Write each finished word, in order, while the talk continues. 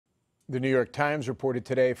The New York Times reported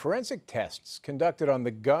today forensic tests conducted on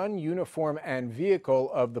the gun, uniform, and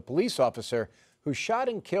vehicle of the police officer who shot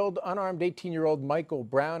and killed unarmed 18-year-old Michael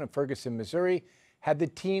Brown in Ferguson, Missouri, had the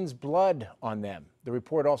teen's blood on them. The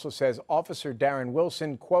report also says Officer Darren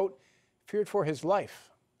Wilson, quote, feared for his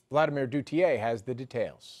life. Vladimir Duthiers has the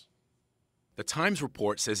details. The Times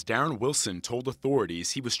report says Darren Wilson told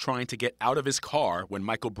authorities he was trying to get out of his car when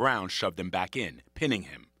Michael Brown shoved him back in, pinning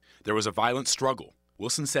him. There was a violent struggle.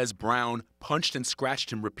 Wilson says Brown punched and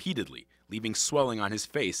scratched him repeatedly, leaving swelling on his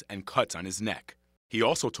face and cuts on his neck. He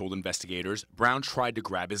also told investigators Brown tried to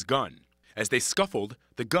grab his gun. As they scuffled,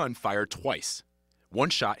 the gun fired twice. One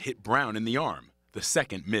shot hit Brown in the arm. The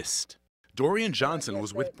second missed. Dorian Johnson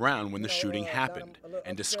was with Brown when the shooting happened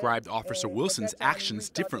and described Officer Wilson's actions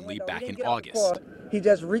differently back in August. He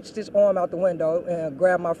just reached his arm out the window and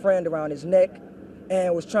grabbed my friend around his neck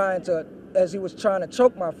and was trying to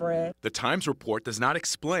choke my friend. The Times report does not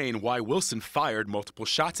explain why Wilson fired multiple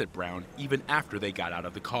shots at Brown even after they got out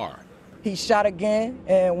of the car. He shot again,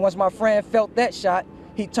 and once my friend felt that shot,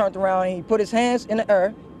 he turned around and he put his hands in the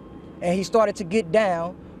air and he started to get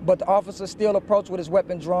down, but the officer still approached with his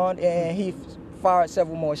weapon drawn and he fired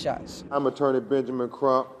several more shots. I'm attorney Benjamin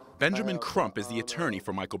Crump. Benjamin Crump is the attorney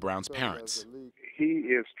for Michael Brown's parents. He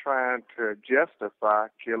is trying to justify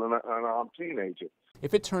killing an unarmed teenager.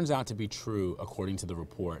 If it turns out to be true, according to the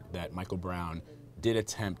report, that Michael Brown did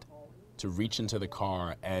attempt to reach into the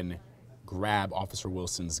car and grab Officer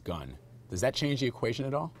Wilson's gun, does that change the equation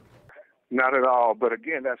at all? Not at all, but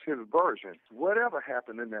again, that's his version. Whatever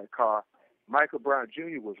happened in that car, Michael Brown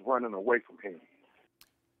Jr. was running away from him.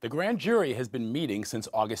 The grand jury has been meeting since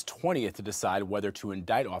August 20th to decide whether to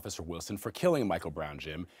indict Officer Wilson for killing Michael Brown,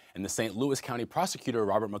 Jim, and the St. Louis County prosecutor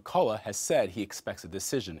Robert McCullough has said he expects a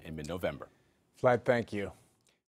decision in mid-November. Vlad, thank you.